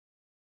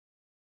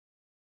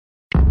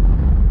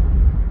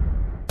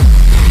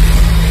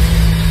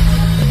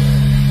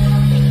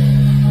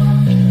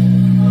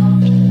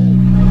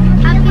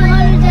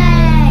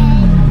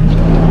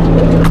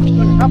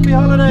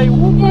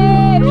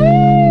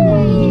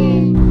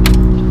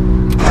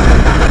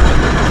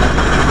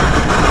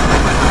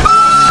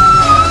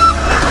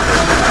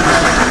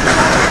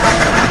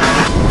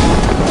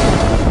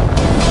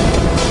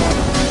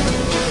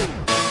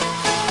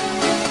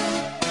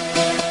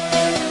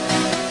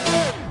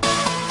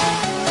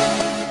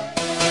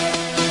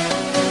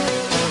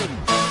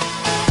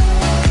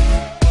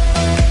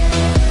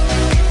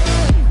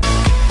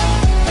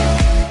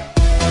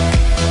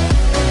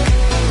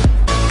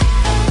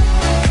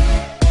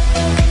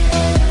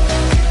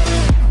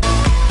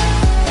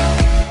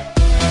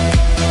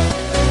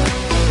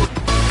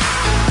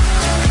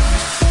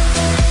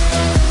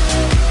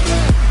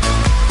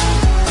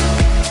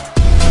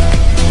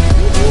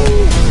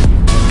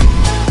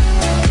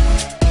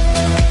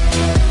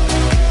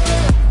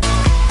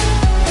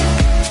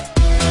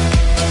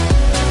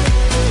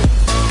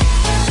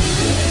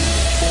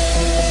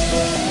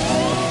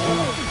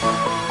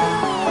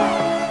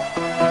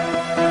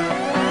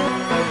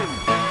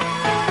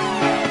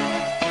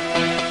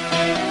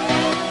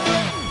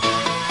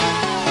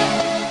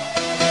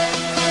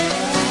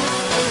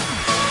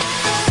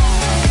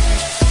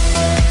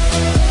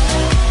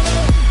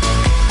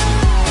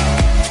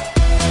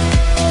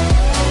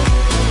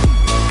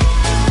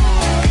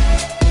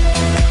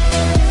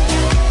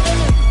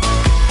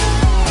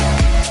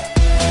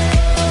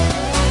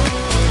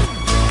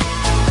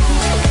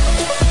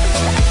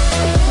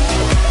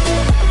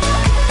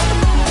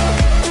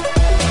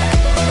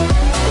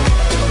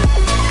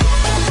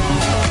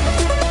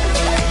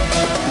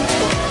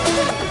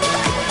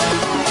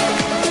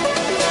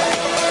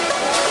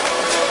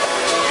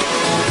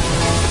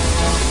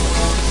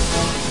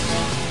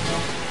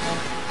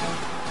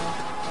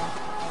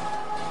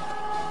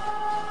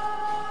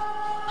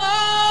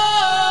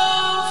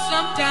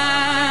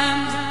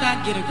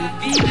get a good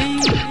feeling,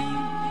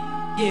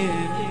 yeah.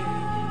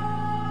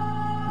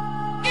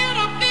 Get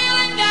a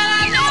feeling that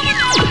I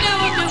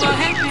never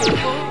had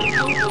before.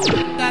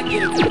 I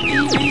get a good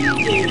feeling,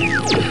 yeah.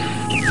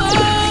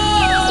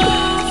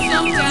 Oh,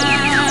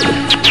 sometimes I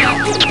get a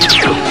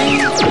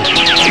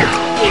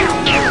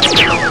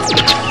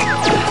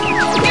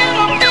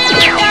good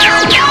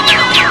feeling,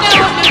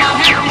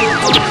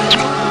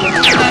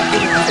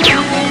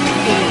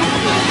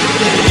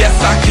 yeah. Yes,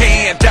 I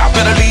can. Doubt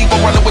better leave or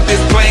running with this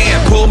plan.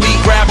 Pull me,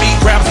 grab me,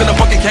 grabs in the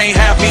bucket, can't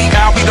have me.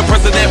 I'll be the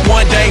president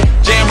one day.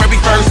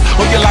 January 1st.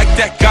 Oh, you like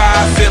that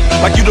gossip?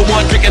 Like you the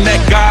one drinking that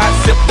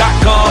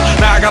gossip.com.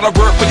 Now I gotta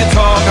work for your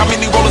tongue. How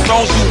many Rolling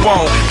Stones you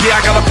want? Yeah,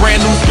 I got a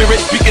brand new spirit.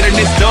 Speaking and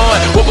it's done.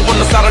 Woke up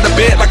on the side of the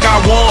bed like I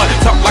won.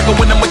 Talk like a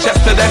winner with chest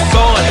to that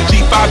sun.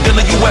 G5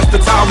 dinner, US to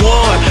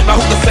Taiwan. Now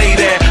who can say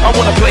that? I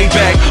wanna play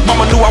back.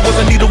 Mama knew I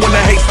wasn't needed when the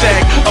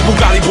haystack. A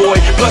Bugatti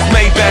boy, plus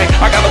Maybach.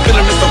 I got a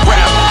feeling it's a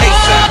rap.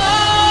 ASAP.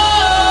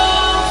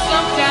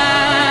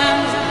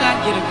 Sometimes I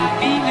get a good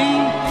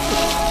feeling,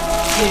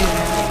 yeah.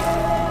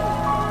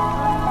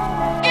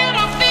 Get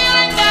a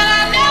feeling that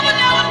I never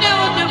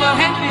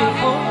had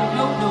before.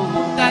 No,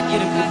 I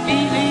get a good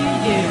feeling,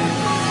 yeah.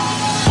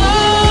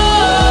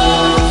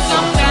 Oh,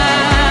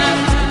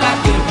 sometimes I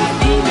get a good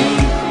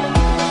feeling,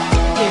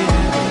 yeah.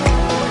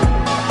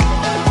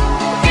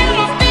 Get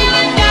a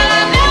feeling that I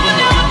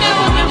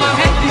never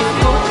had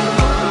before.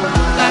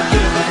 I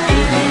get a good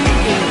feeling,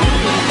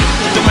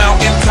 yeah. The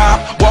mountain top,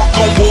 walk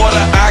on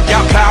water, I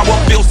got power,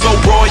 feel so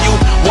royal.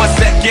 1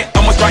 second,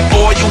 I'ma strike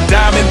oil,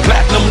 diamond,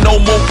 platinum, no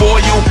more for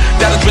you.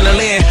 That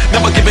adrenaline,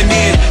 never giving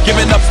in.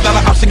 Giving up's not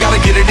an option, gotta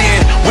get it in.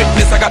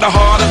 Witness, I got the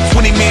heart of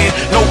 20 men.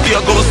 No fear,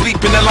 go to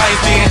sleep in the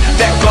lion's den.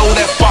 That glow,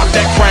 that spark,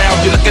 that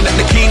crown. You're looking at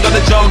the king of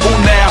the jungle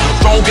now.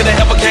 Stronger than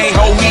ever, can't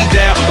hold me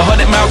down.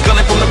 100 miles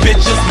gunning from the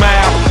bitch's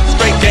mouth.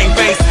 Straight game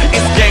face,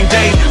 it's game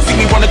day. See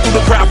me running through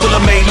the crowd full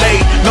of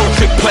melee. No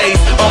trick plays,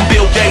 I'm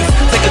Bill Gates.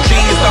 Take a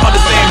genius to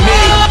understand me.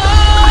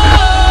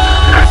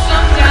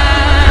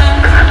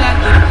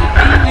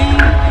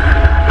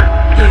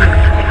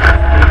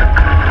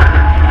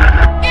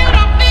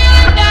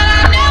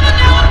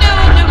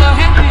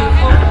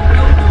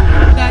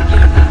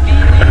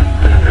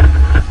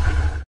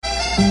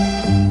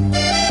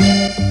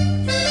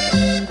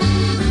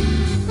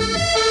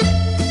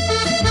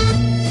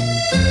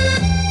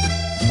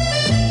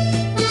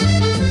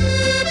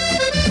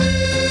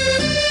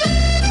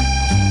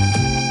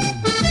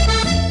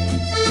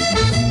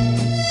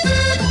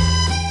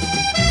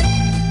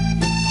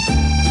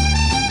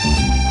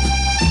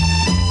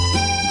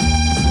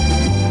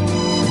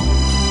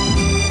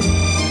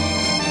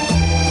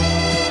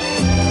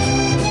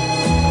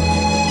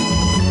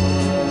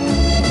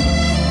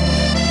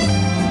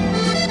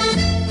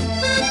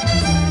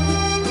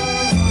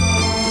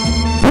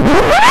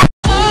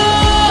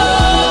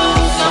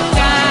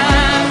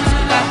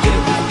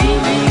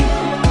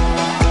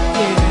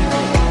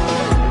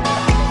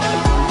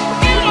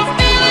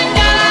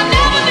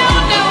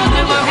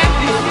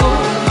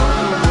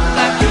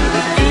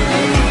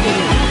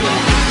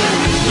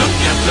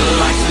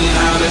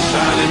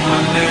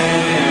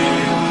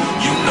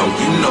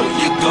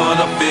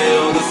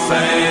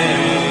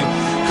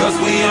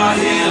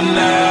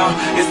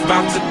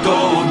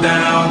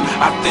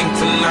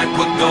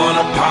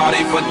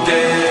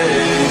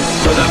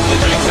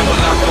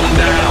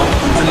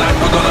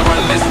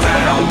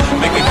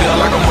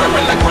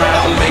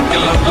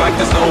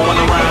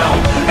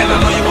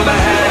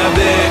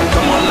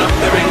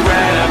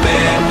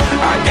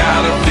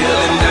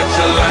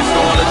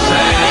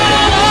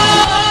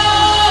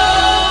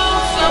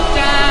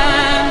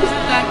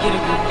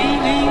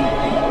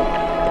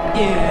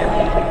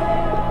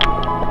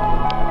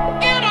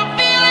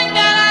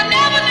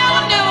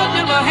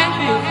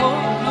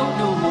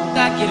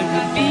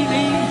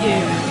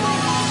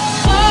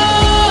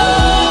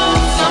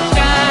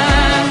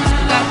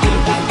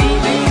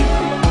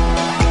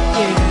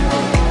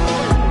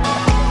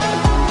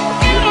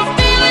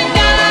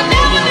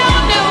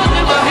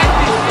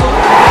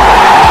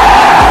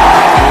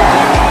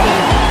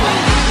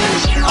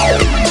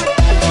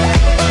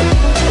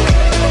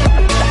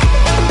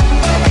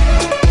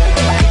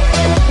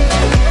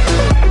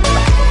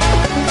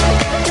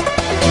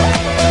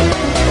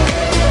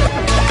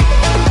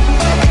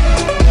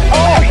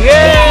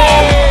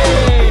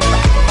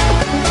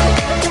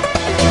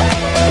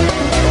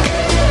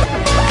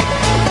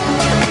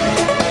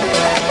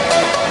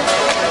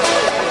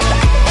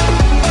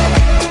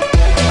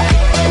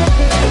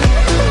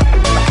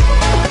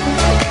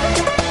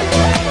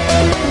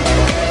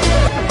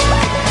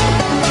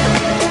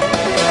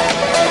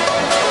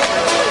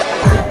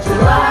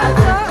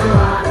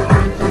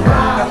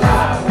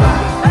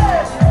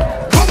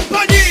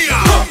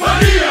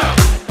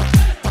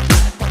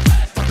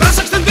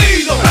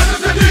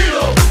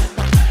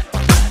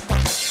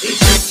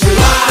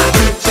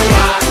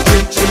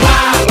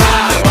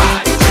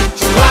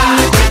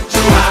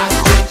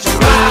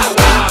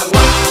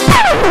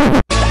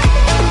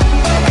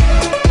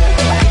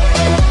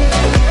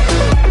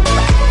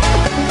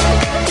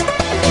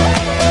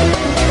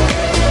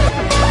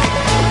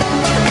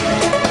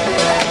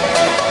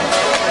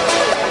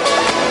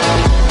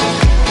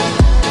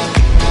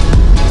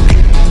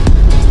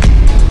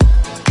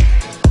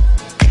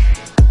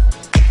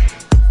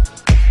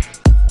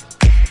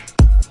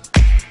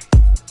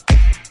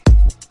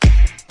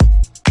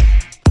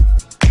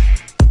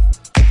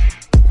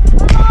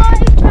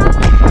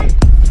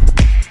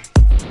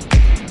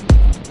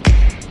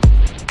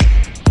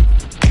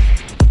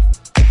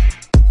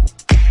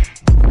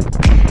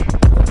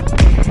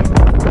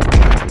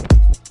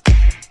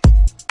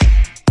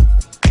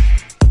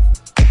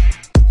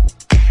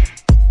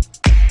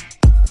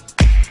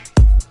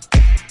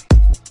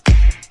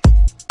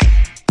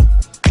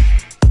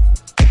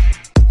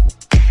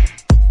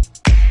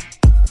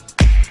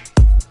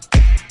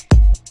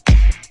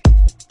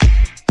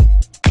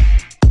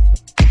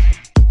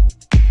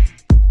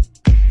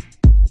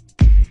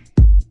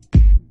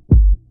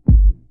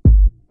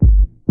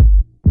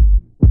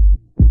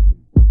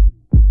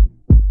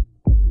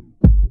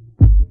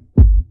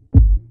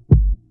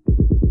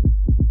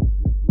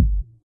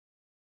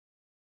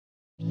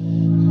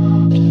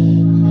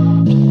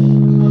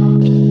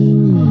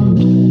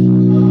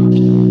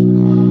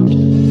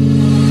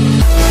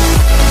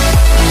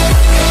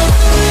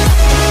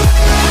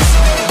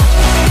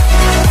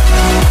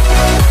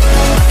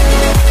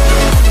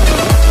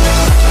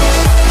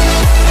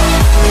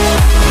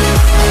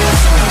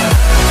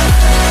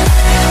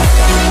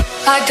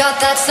 I got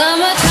that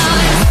summertime.